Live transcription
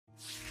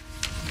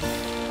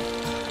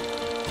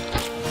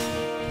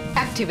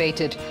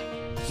Activated,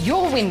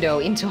 your window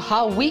into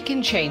how we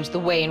can change the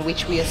way in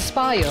which we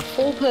aspire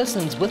for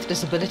persons with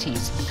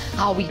disabilities,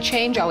 how we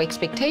change our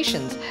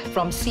expectations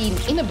from seeing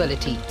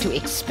inability to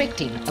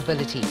expecting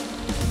ability.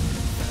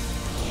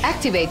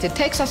 Activated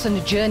takes us on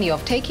a journey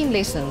of taking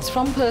lessons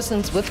from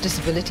persons with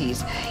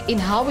disabilities in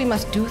how we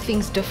must do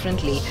things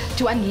differently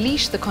to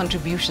unleash the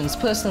contributions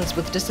persons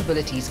with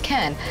disabilities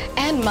can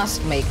and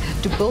must make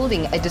to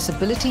building a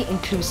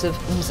disability-inclusive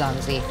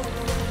Mzansi.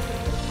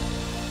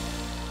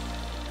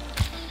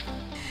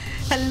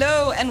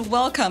 Hello and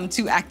welcome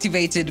to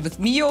Activated with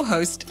me, your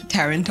host,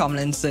 Taryn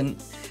Tomlinson.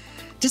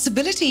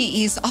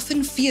 Disability is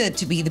often feared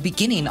to be the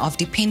beginning of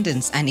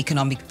dependence and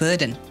economic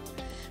burden.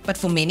 But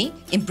for many,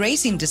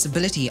 embracing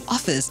disability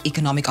offers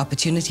economic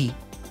opportunity.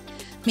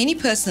 Many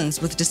persons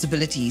with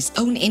disabilities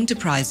own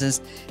enterprises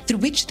through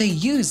which they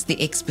use their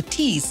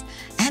expertise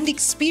and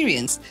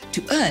experience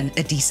to earn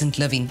a decent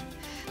living,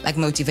 like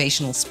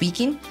motivational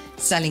speaking,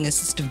 selling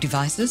assistive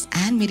devices,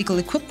 and medical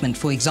equipment,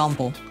 for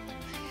example.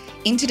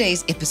 In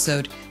today's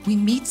episode, we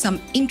meet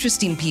some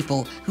interesting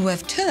people who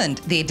have turned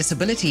their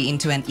disability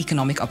into an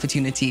economic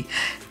opportunity.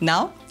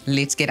 Now,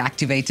 let's get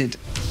activated.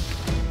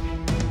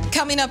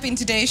 Coming up in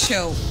today's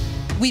show,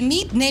 we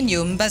meet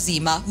Nenyo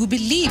Mbazima, who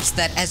believes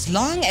that as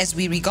long as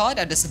we regard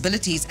our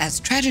disabilities as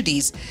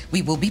tragedies,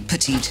 we will be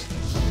pitied.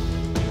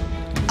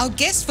 Our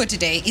guest for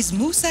today is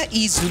Musa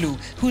E. Zulu,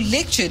 who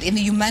lectured in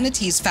the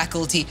humanities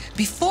faculty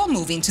before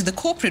moving to the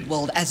corporate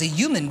world as a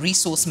human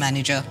resource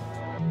manager.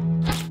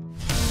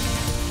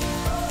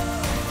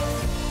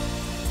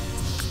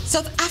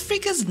 South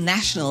Africa's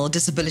national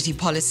disability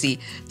policy,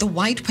 the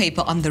white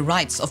paper on the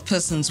rights of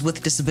persons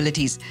with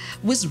disabilities,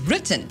 was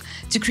written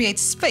to create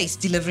space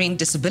delivering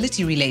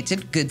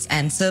disability-related goods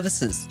and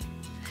services.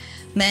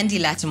 Mandy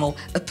Latimer,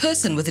 a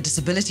person with a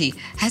disability,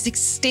 has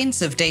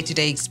extensive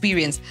day-to-day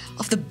experience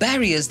of the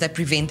barriers that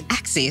prevent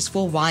access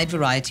for a wide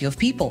variety of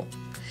people.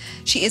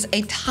 She is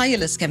a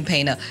tireless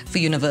campaigner for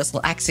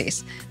universal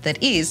access,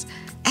 that is,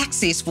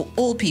 access for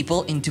all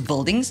people into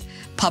buildings,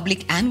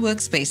 public and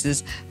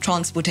workspaces,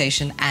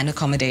 transportation and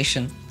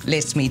accommodation.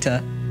 Let's meet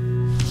her.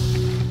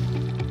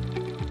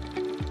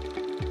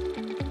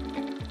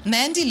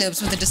 Mandy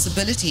lives with a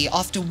disability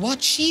after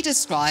what she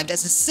described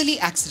as a silly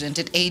accident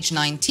at age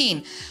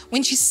 19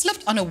 when she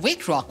slipped on a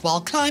wet rock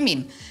while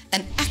climbing,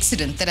 an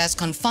accident that has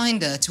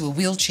confined her to a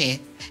wheelchair.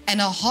 And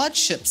her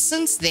hardship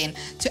since then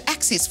to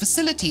access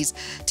facilities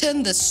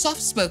turned the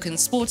soft-spoken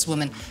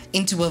sportswoman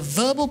into a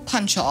verbal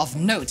puncher of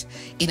note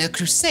in her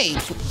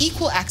crusade for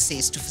equal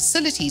access to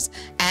facilities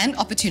and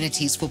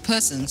opportunities for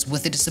persons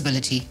with a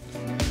disability.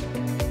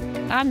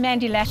 I'm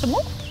Mandy Latimer,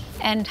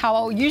 and how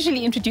I'll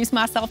usually introduce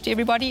myself to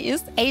everybody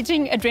is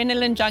aging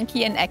adrenaline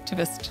junkie and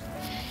activist.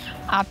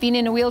 I've been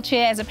in a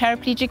wheelchair as a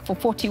paraplegic for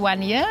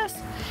 41 years.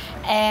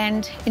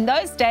 And in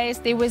those days,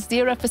 there were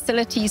zero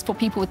facilities for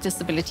people with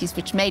disabilities,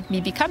 which made me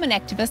become an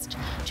activist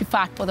to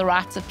fight for the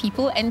rights of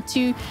people and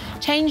to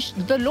change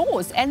the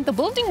laws and the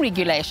building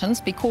regulations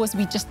because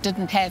we just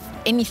didn't have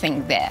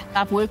anything there.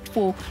 I've worked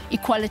for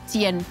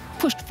equality and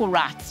pushed for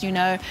rights,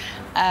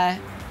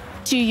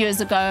 2 years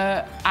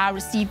ago, I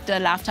received the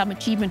Lifetime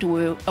Achievement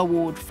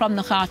Award from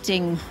the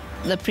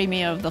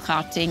Premier of the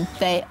Gauteng.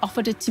 They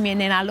offered it to me,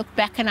 and then I looked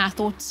back and I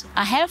thought,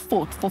 I have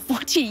fought for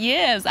 40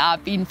 years.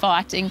 I've been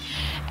fighting,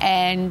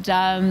 and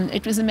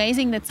it was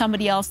amazing that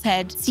somebody else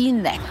had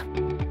seen that.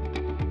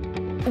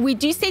 We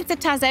do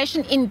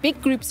sensitization in big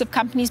groups of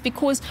companies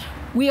because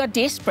we are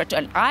desperate,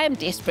 and I am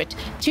desperate,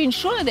 to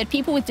ensure that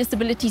people with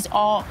disabilities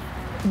are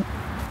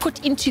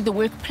put into the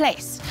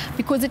workplace,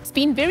 because it's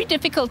been very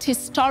difficult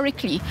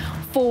historically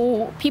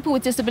for people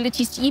with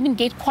disabilities to even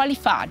get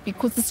qualified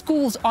because the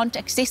schools aren't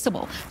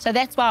accessible. So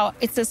that's why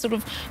it's a sort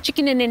of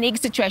chicken and an egg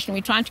situation.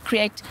 We're trying to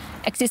create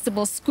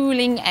accessible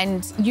schooling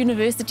and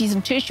universities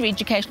and tertiary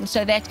education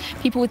so that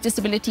people with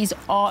disabilities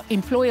are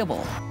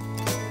employable.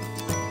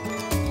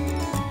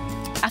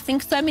 I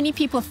think so many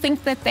people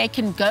think that they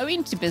can go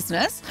into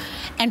business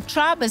and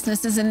try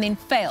businesses and then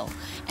fail.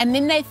 And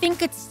then they think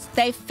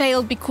they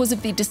failed because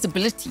of their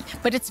disability,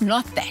 but it's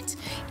not that.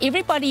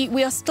 Everybody,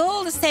 we are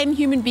still the same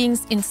human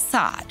beings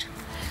inside.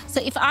 So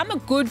if I'm a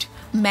good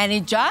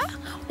manager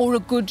or a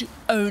good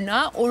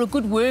owner or a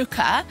good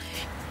worker,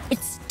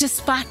 it's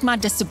despite my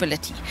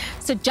disability.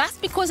 So just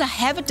because I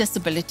have a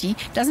disability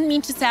doesn't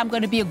mean to say I'm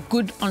going to be a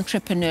good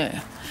entrepreneur.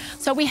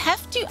 So we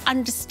have to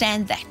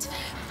understand that.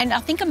 And I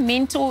think a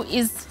mentor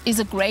is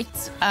a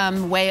great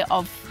way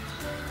of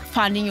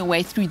finding your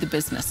way through the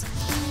business.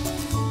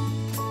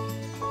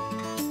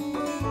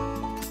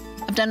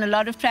 I've done a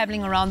lot of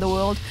traveling around the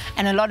world,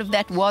 and a lot of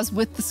that was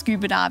with the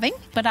scuba diving.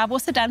 But I've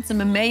also done some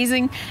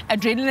amazing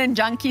adrenaline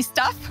junkie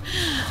stuff.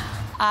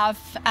 I've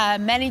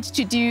managed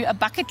to do a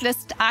bucket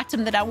list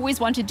item that I always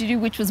wanted to do,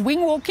 which was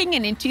wing walking.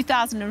 And in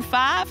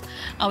 2005,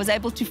 I was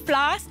able to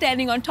fly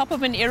standing on top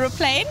of an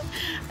aeroplane.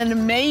 An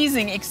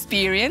amazing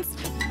experience.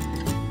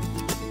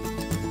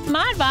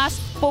 My advice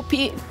for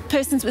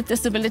persons with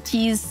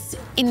disabilities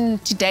in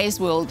today's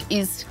world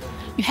is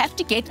you have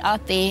to get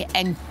out there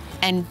and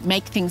and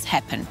make things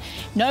happen.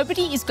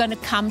 Nobody is going to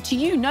come to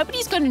you.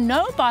 Nobody's going to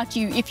know about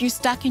you if you're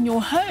stuck in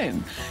your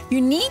home.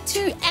 You need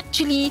to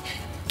actually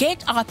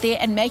get out there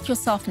and make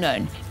yourself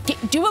known.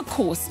 Do a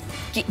course,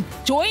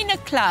 join a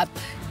club,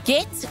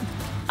 get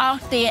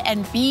out there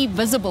and be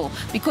visible,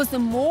 because the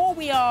more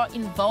we are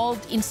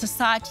involved in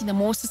society, the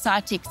more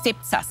society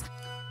accepts us.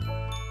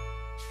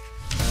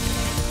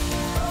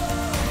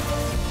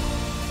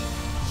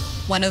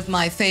 One of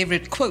my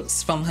favorite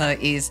quotes from her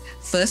is,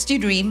 "First you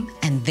dream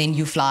and then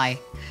you fly."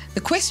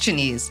 The question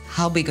is,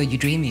 how big are you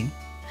dreaming?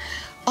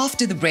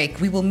 After the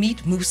break, we will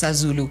meet Musa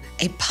Zulu,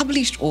 a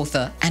published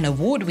author and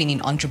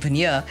award-winning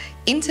entrepreneur,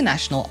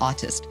 international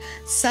artist,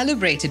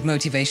 celebrated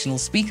motivational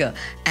speaker,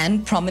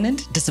 and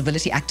prominent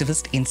disability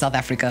activist in South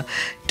Africa.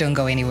 Don't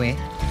go anywhere.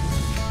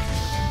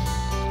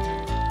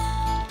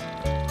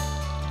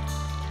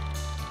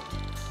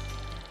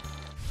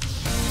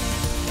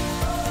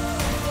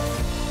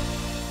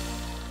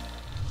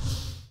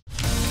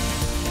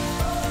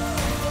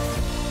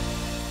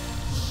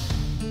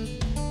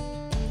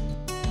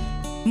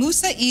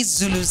 Musa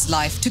Zulu's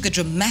life took a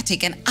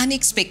dramatic and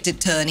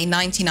unexpected turn in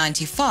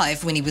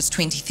 1995 when he was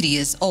 23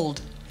 years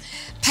old.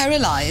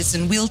 Paralyzed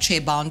and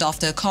wheelchair-bound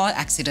after a car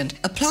accident,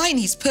 applying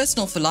his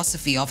personal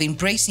philosophy of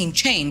embracing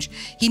change,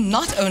 he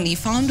not only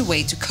found a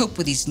way to cope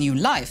with his new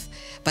life,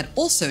 but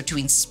also to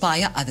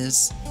inspire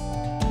others.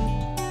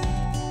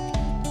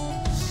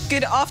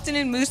 Good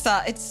afternoon,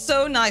 Musa. It's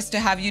so nice to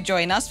have you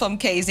join us from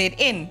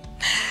KZN.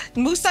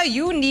 Musa,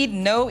 you need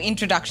no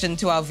introduction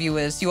to our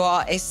viewers. You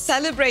are a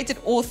celebrated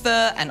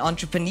author, an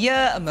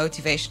entrepreneur, a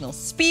motivational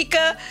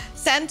speaker,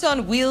 Santa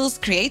on Wheels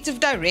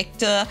creative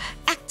director,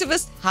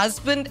 activist,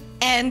 husband,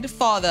 and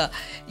father.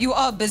 You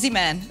are a busy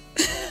man.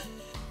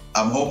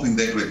 I'm hoping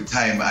that with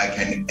time I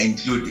can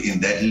include in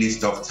that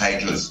list of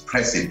titles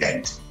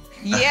president.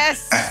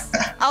 Yes,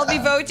 I'll be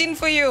voting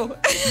for you.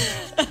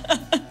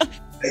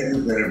 Thank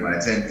you very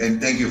much,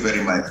 and thank you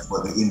very much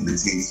for the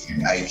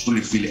invitation. I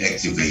truly feel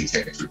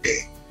activated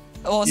today.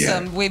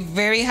 Awesome. Yeah. We're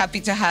very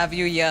happy to have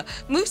you here.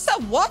 Musa,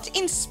 what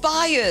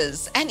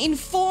inspires and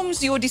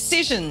informs your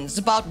decisions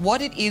about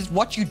what it is,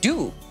 what you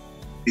do?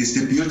 It's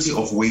the beauty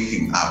of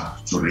waking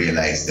up to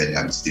realize that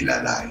I'm still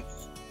alive.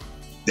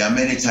 There are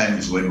many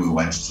times when we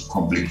want to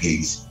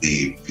complicate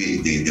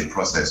the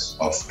process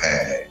of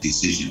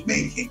decision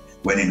making,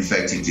 when in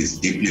fact it is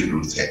deeply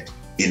rooted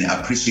in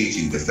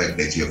appreciating the fact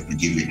that you have been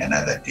given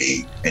another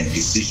day and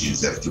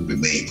decisions have to be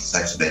made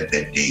such that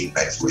that day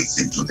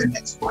graduates into the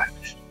next one.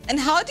 And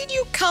how did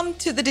you come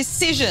to the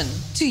decision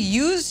to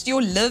use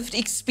your lived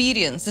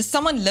experience as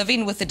someone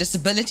living with a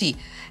disability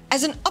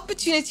as an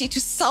opportunity to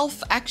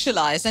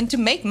self-actualize and to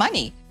make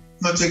money?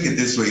 Now take it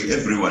this way,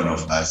 every one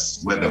of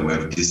us, whether we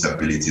have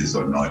disabilities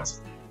or not,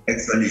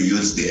 actually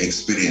use the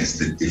experience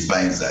that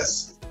defines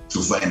us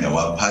to find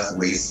our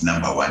pathways,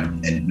 number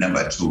one, and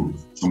number two,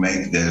 to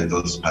make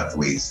those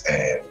pathways,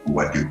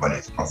 what you call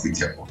it,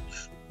 profitable.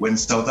 When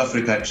South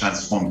Africa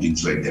transformed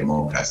into a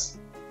democracy,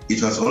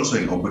 it was also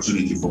an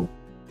opportunity for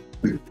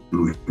people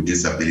with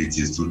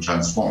disabilities to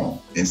transform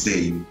and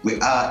say, we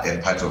are a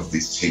part of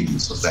this changing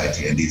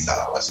society and these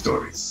are our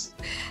stories.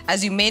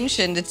 As you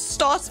mentioned, it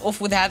starts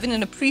off with having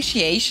an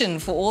appreciation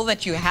for all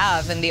that you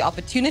have and the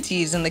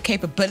opportunities and the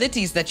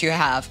capabilities that you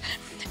have,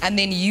 and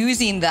then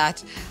using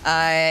that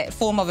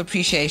form of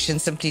appreciation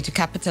simply to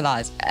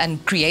capitalize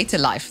and create a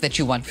life that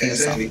you want for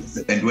yourself.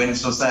 And when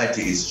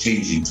society is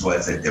changing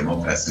towards a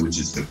democracy, which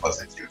is the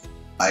positive,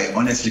 I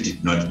honestly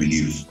did not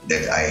believe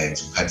that I had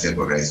to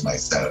categorize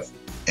myself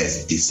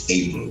as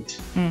disabled.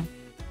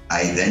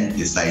 I then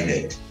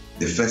decided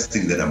the first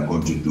thing that I'm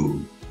going to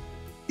do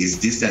is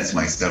distance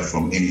myself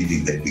from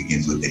anything that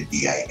begins with the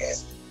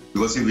DIS.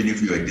 Because even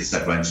if you are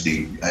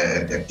disadvantaged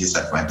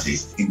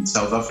in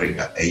South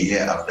Africa, a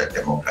year after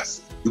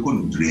democracy, you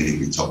couldn't really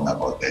be talking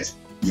about that.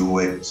 You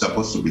were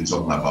supposed to be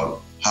talking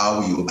about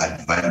how you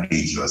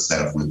advantage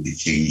yourself with the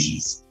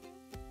changes.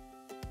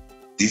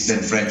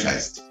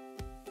 Disenfranchised.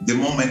 The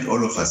moment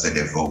all of us had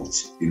a vote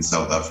in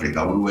South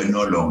Africa, we were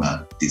no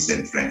longer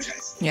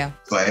disenfranchised. Yeah.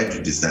 So I had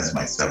to distance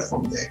myself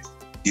from that.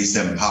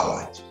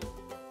 Disempowered.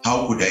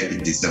 How could I be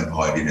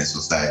disempowered in a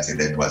society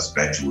that was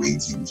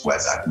graduating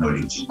towards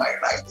acknowledging my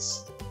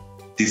rights?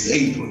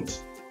 Disabled.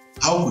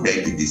 How could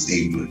I be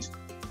disabled?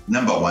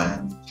 Number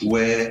one,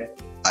 where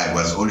I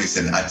was always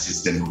an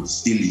artist and could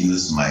still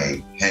use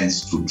my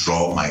hands to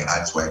draw my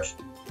artwork,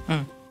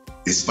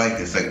 despite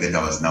the fact that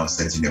I was now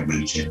sat in a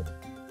wheelchair.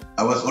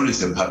 I was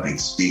always a public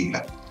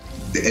speaker.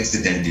 The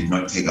accident did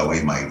not take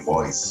away my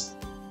voice.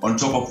 On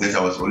top of that,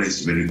 I was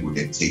always very good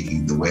at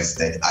taking the words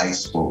that I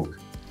spoke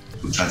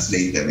to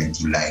translate them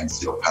into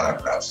lines, your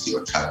paragraphs,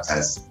 your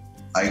chapters.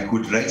 I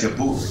could write a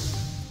book.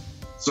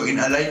 So in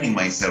aligning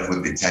myself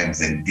with the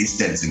times and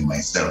distancing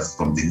myself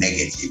from the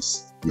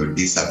negatives, your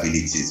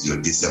disabilities, you're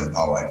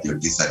disempowered, you're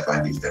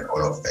disadvantaged and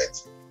all of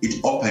that,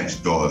 it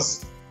opened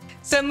doors.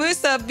 So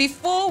Musa,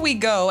 before we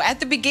go, at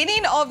the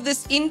beginning of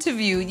this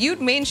interview,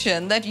 you'd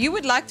mentioned that you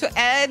would like to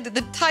add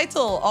the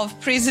title of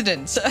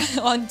president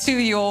onto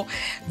your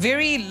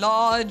very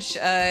large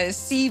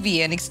CV,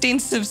 an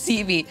extensive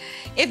CV.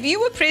 If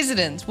you were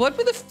president, what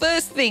would the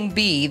first thing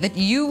be that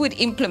you would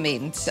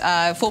implement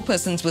for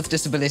persons with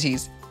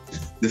disabilities?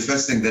 The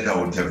first thing that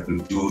I would have to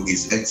do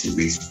is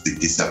activate the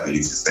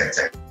disability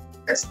sector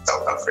in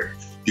South Africa.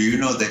 Do you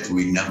know that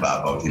we number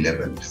about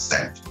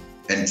 11%?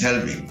 And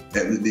tell me,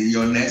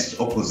 your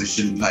next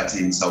opposition party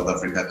in South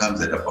Africa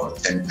comes at about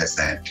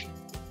 10%.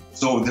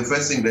 So the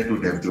first thing that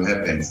would have to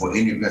happen for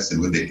any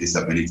person with a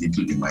disability,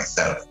 including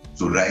myself,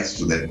 to rise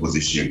to that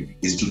position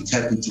is to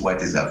tap into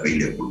what is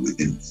available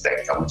within the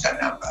sector, which are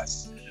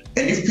numbers.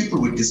 And if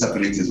people with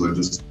disabilities were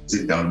to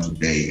sit down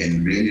today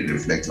and really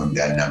reflect on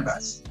their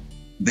numbers,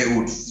 they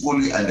would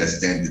fully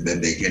understand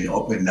that they can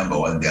open, number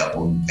one, their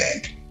own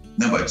bank.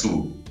 Number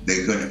two,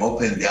 they can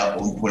open their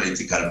own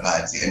political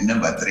party. And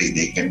number three,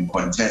 they can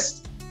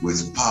contest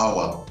with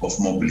power of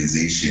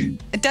mobilization.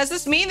 Does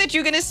this mean that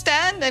you're going to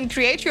stand and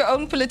create your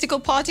own political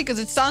party? Because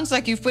it sounds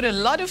like you've put a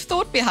lot of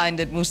thought behind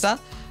it, Musa.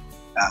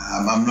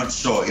 I'm not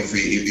sure if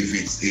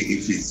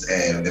it's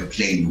a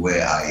plane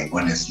where I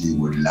honestly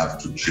would love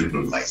to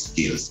triple my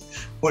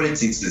skills.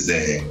 Politics is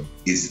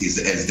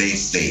as they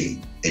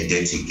say, a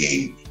dirty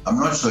game. I'm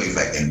not sure if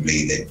I can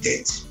play that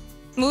dirty.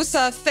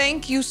 Musa,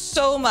 thank you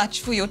so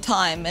much for your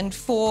time and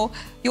for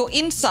your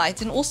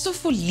insight and also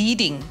for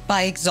leading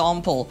by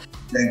example.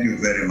 Thank you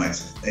very much.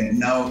 And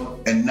now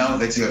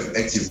that you have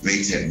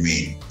activated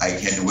me, I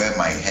can wear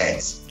my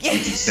hat, which you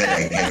said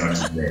I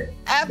cannot wear.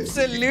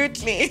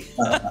 Absolutely.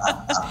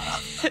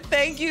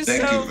 Thank you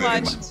so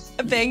much.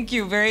 Thank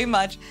you very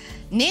much.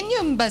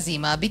 Nenyo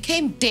Mbazima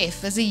became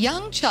deaf as a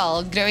young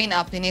child growing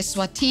up in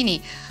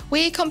Eswatini,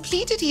 where he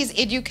completed his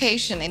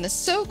education in a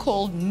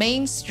so-called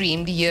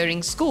mainstreamed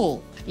hearing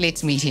school.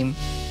 Let's meet him.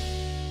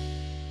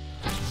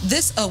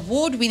 This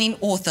award-winning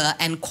author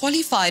and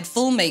qualified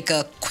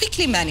filmmaker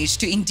quickly managed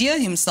to endear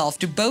himself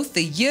to both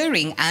the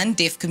hearing and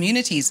deaf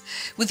communities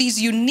with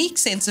his unique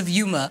sense of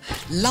humor,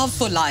 love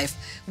for life,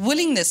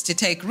 willingness to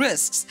take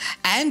risks,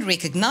 and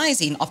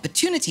recognizing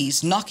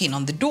opportunities knocking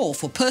on the door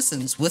for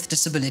persons with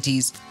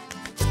disabilities.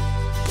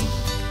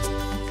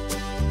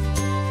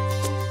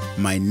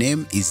 My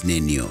name is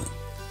Nenyo,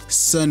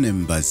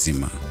 surname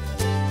Mbazima.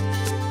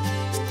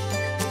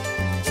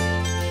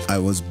 I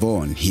was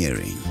born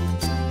hearing.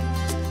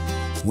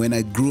 When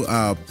I grew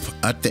up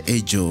at the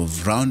age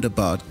of round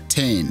about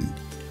 10,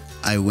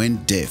 I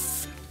went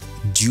deaf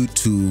due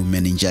to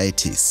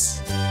meningitis.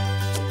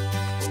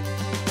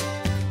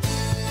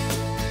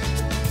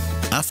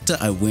 After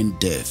I went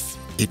deaf,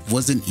 it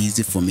wasn't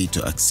easy for me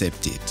to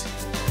accept it.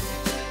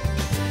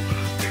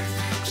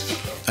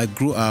 I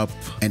grew up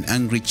an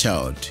angry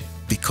child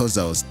because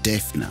I was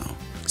deaf now,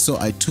 so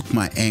I took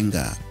my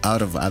anger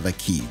out of other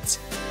kids.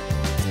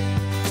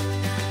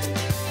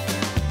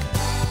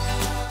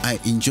 I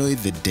enjoy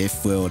the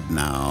deaf world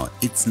now.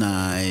 It's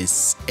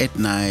nice. At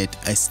night,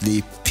 I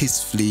sleep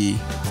peacefully.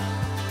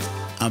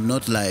 I'm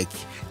not like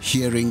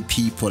hearing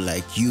people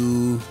like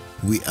you.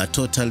 We are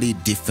totally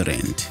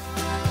different.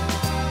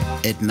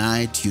 At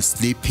night, you're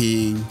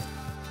sleeping,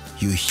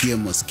 you hear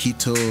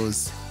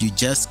mosquitoes, you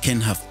just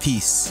can't have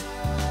peace.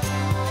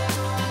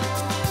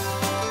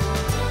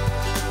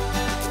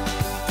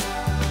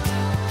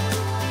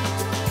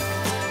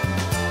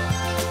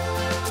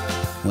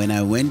 When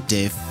I went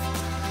deaf,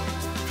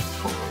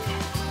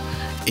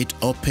 it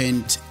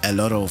opened a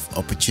lot of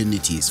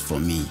opportunities for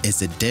me.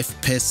 As a deaf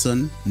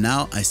person,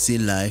 now I see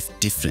life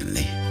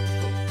differently.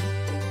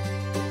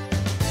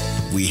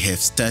 We have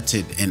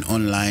started an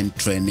online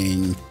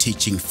training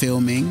teaching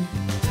filming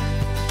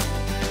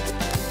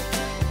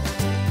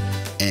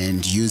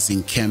and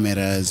using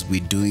cameras.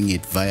 We're doing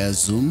it via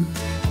Zoom.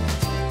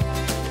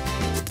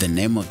 The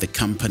name of the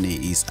company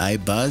is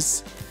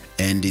iBuzz,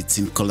 and it's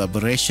in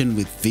collaboration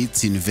with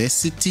Wits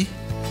University.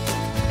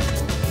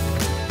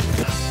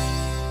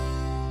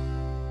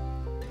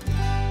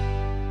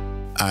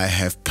 I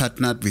have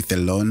partnered with a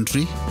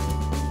laundry.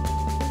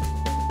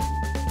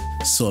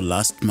 So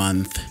last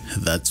month,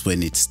 that's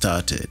when it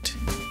started.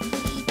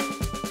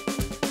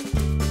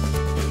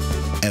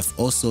 I've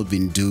also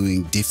been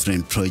doing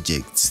different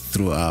projects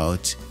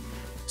throughout.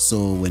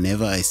 So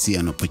whenever I see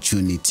an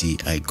opportunity,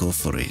 I go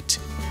for it.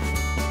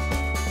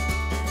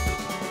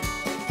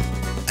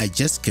 I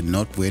just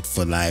cannot wait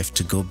for life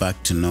to go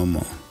back to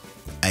normal.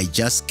 I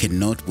just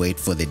cannot wait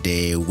for the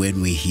day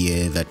when we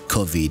hear that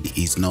COVID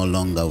is no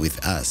longer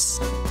with us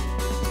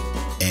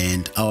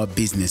and our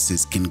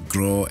businesses can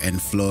grow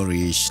and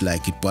flourish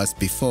like it was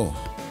before.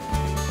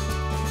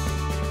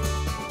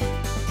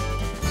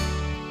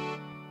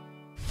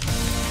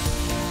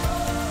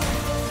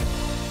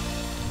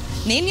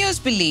 Nenyo's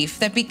belief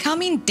that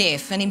becoming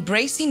deaf and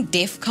embracing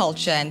deaf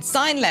culture and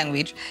sign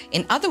language,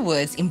 in other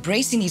words,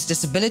 embracing his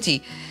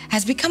disability,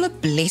 has become a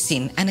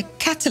blessing and a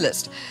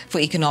catalyst for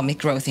economic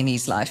growth in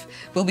his life.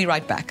 We'll be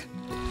right back.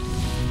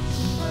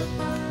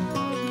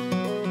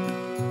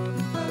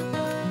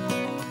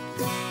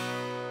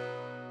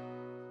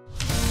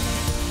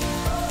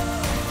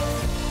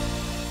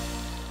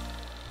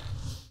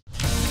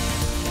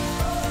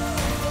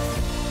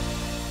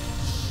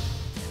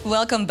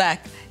 Welcome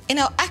back. In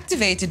our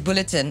Activated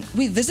Bulletin,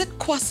 we visit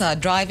Kwasa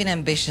Driving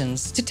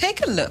Ambitions to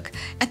take a look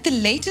at the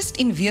latest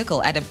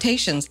in-vehicle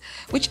adaptations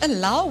which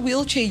allow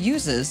wheelchair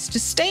users to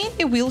stay in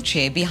their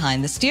wheelchair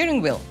behind the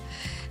steering wheel,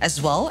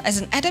 as well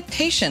as an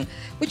adaptation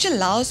which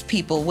allows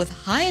people with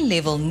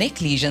high-level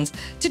neck lesions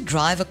to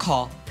drive a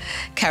car.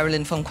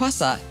 Carolyn from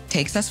Kwasa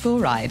takes us for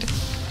a ride.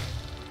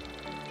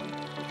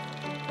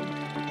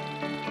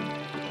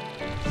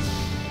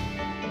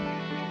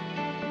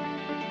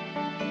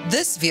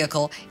 This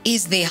vehicle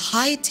is their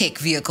high-tech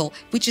vehicle,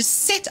 which is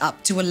set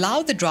up to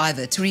allow the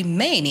driver to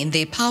remain in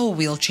their power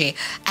wheelchair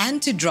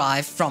and to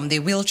drive from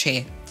their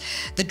wheelchair.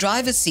 The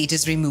driver's seat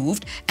is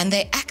removed and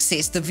they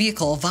access the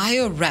vehicle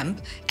via a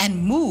ramp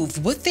and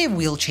move with their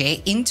wheelchair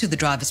into the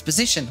driver's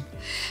position.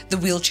 The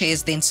wheelchair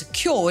is then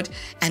secured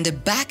and a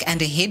back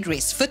and a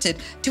headrest fitted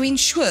to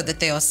ensure that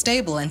they are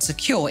stable and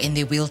secure in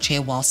their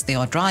wheelchair whilst they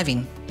are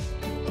driving.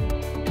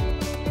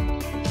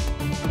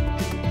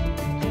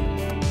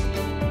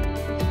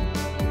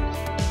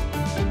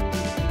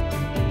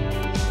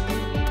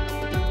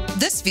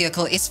 This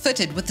vehicle is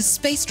fitted with the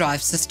Space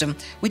Drive system,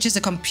 which is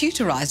a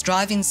computerized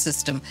driving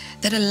system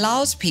that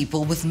allows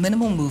people with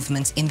minimal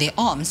movements in their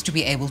arms to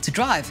be able to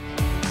drive.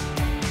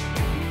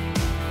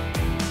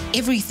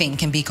 Everything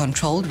can be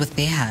controlled with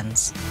their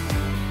hands.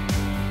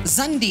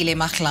 Zandile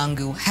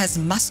Mahlangu has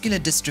muscular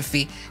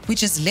dystrophy,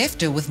 which has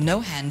left her with no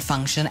hand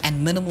function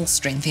and minimal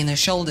strength in her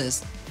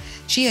shoulders.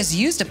 She has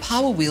used a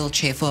power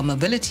wheelchair for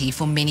mobility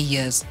for many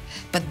years,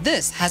 but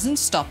this hasn't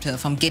stopped her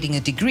from getting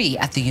a degree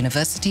at the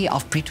University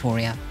of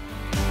Pretoria.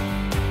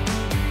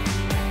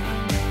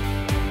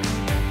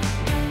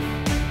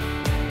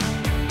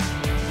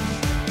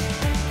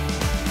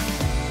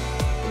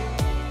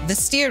 The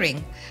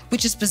steering,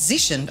 which is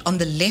positioned on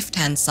the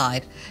left-hand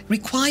side,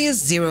 requires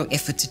zero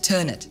effort to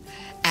turn it,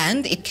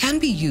 and it can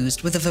be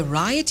used with a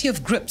variety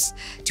of grips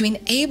to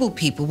enable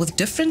people with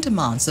different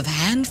amounts of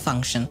hand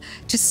function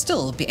to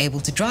still be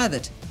able to drive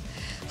it.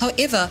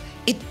 However,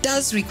 it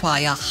does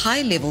require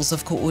high levels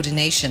of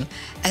coordination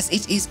as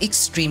it is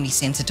extremely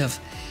sensitive.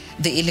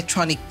 The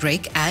electronic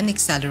brake and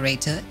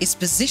accelerator is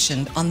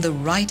positioned on the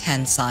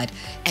right-hand side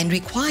and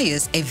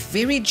requires a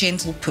very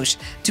gentle push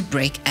to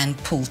brake and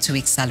pull to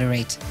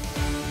accelerate.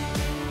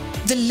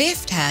 The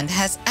left hand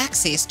has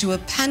access to a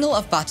panel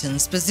of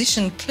buttons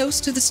positioned close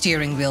to the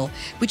steering wheel,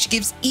 which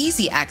gives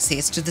easy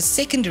access to the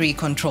secondary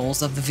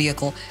controls of the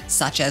vehicle,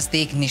 such as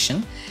the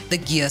ignition, the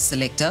gear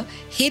selector,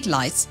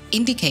 headlights,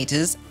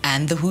 indicators,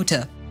 and the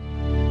hooter.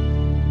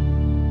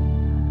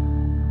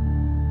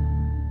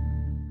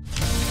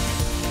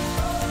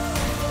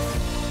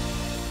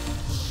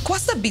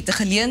 Kwasa bied 'n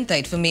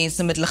geleentheid vir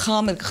mense met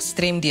liggaamlike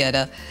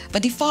gestremdhede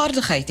wat die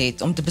vaardigheid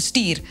het om te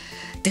bestuur,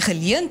 die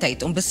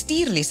geleentheid om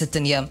bestuurlesse te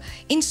neem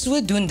en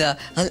sodoende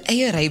hul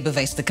eie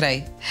rybewys te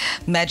kry.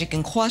 Magic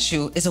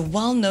Nkwashu is a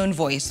well-known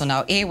voice on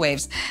our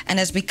airwaves and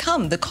has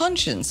become the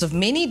conscience of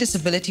many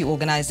disability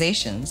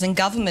organizations and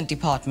government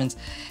departments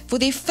for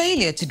their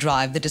failure to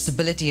drive the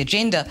disability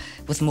agenda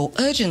with more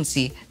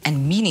urgency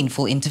and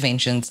meaningful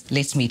interventions.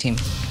 Let's meet him.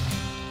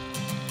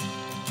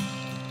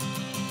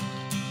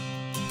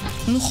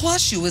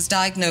 Nkwashu was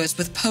diagnosed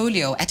with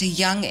polio at a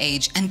young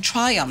age and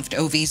triumphed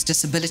over his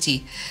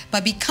disability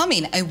by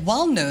becoming a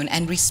well-known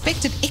and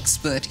respected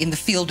expert in the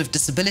field of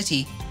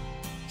disability.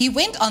 He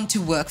went on to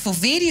work for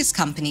various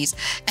companies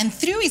and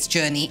through his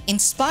journey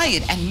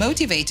inspired and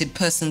motivated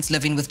persons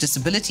living with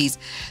disabilities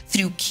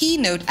through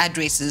keynote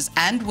addresses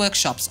and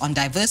workshops on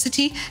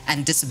diversity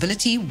and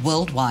disability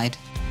worldwide.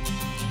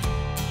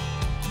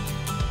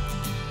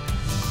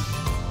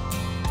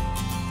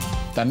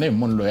 Tanihi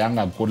munhu loyi a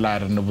nga kula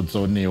ri ni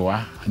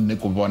vutsoniwa ni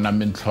ku vona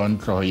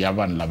mintlhontlho ya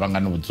vanhu lava nga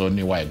ni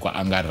vutsoniwa hi ku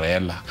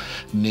angarhela,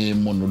 ni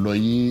munhu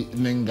loyi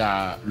ni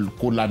nga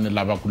kula ni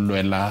lava ku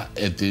lwela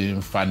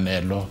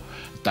timfanelo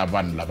ta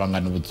vanhu lava nga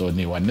ni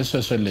vutsoniwa, ni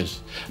sweswo leswi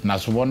na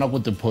swi vona ku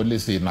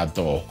tipholisi na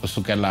toho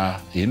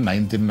kusukela hi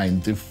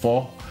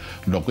 1994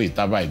 loko hi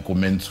ta va hi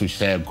kume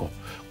ntshunxeko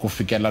ku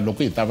fikela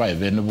loko hi ta va hi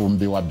ve ni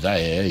vumbiwa bya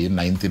hi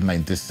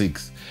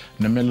 1996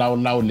 ni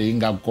milawulawu leyi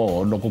nga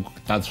koho loko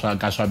ta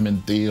ka swa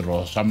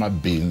mintirho, swa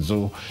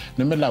mabindzu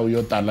ni milawu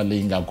yo tala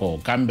leyi nga koho,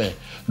 kambe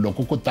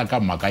loko ku ta ka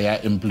mhaka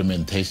ya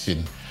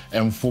implementation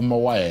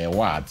mfumo wa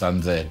wa ha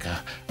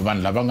tsandzeka.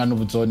 Vanhu lava nga ni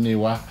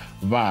vutsoniwa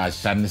va ha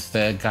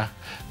xaniseka,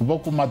 vo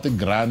kuma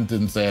ti-grant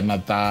ntsena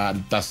ta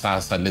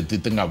SASSA leti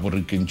ti nga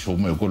vuriki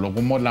nchumu hi ku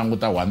loko mo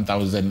languta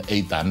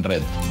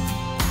 1,800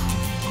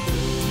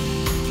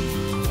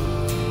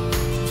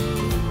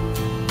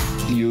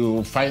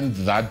 you find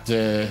that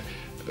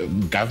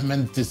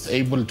government is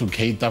able to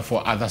cater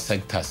for other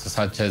sectors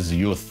such as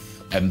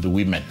youth and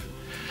women.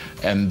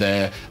 And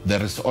there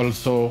is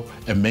also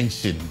a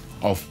mention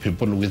of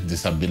people with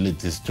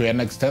disabilities to an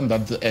extent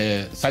that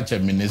such a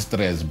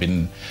ministry has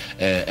been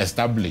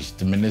established,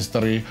 the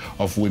Ministry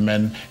of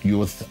Women,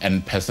 Youth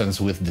and Persons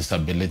with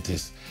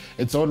Disabilities.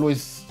 It's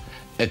always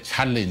a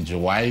challenge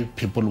why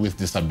people with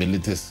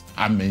disabilities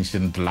are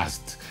mentioned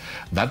last.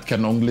 That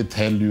can only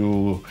tell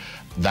you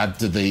that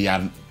they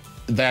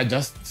are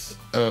just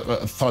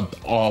thought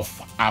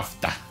of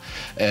after.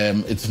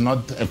 It's not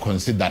a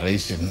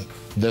consideration.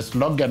 The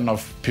slogan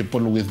of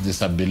people with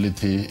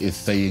disability is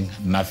saying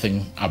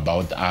nothing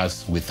about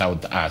us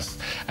without us.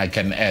 I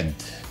can add,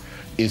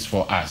 is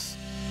for us.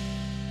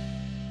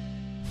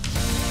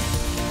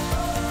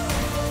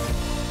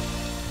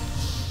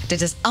 Dit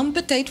is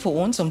amper tyd vir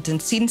ons om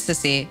totsiens te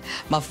sê,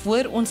 maar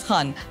voor ons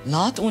gaan,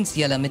 laat ons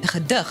julle met 'n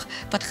gedig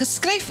wat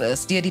geskryf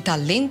is deur die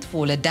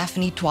talentvolle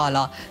Daphne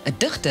Twala, 'n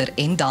digter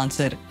en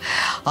danser.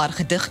 Haar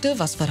gedigte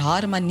was vir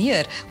haar 'n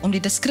manier om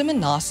die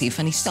diskriminasie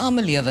van die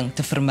samelewing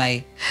te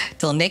vermy.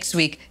 Till next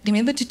week,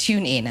 remember to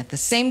tune in at the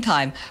same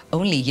time,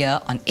 only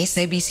here on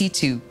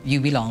SABC2,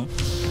 You Belong.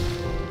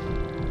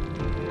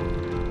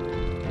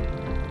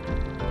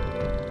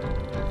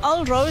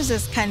 All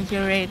roses can be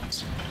red.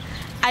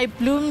 I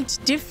bloomed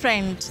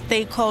different,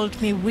 they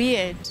called me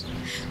weird.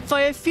 For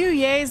a few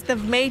years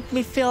they've made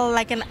me feel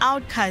like an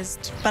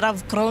outcast, but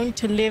I've grown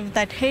to live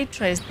that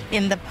hatred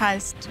in the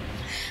past.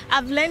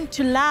 I've learned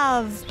to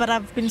love, but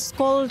I've been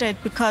scolded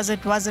because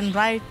it wasn't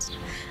right.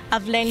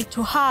 I've learned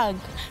to hug,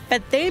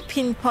 but they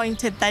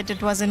pinpointed that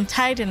it wasn't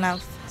tight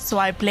enough, so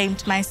I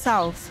blamed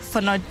myself for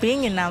not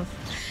being enough.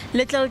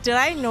 Little did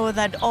I know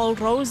that all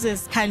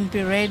roses can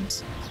be red.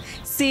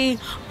 See,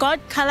 God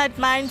colored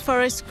mine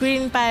for a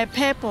screen by a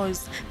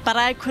purpose, but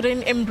I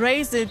couldn't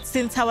embrace it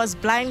since I was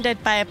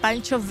blinded by a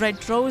bunch of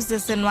red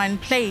roses in one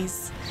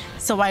place.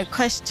 So I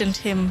questioned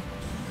him.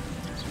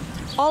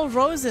 All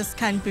roses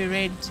can be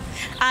red.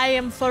 I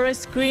am for a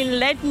screen,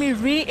 let me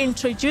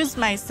reintroduce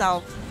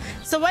myself.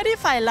 So what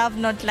if I love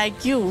not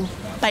like you?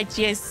 But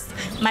yes,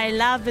 my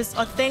love is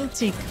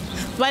authentic.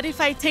 What if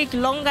I take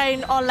longer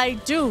in all I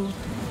do?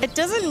 It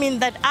doesn't mean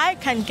that I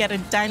can't get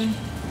it done.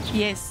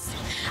 Yes.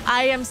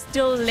 I am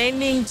still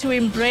learning to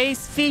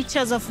embrace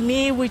features of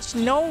me which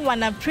no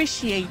one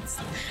appreciates.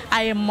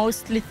 I am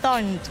mostly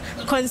thorned,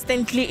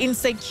 constantly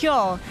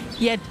insecure,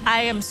 yet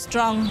I am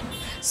strong.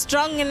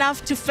 Strong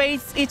enough to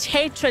face each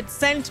hatred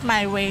sent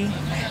my way.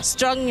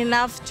 Strong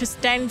enough to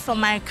stand for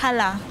my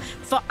color.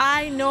 For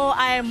I know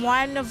I am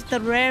one of the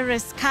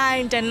rarest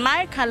kind and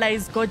my color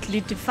is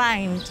godly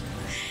defined.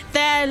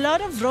 There are a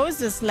lot of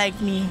roses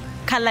like me,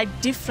 colored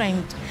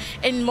different.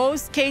 In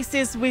most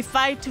cases, we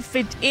fight to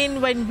fit in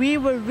when we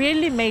were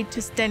really made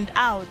to stand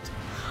out.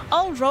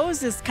 All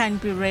roses can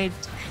be red.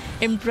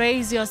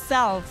 Embrace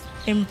yourself,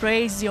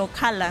 embrace your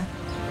color.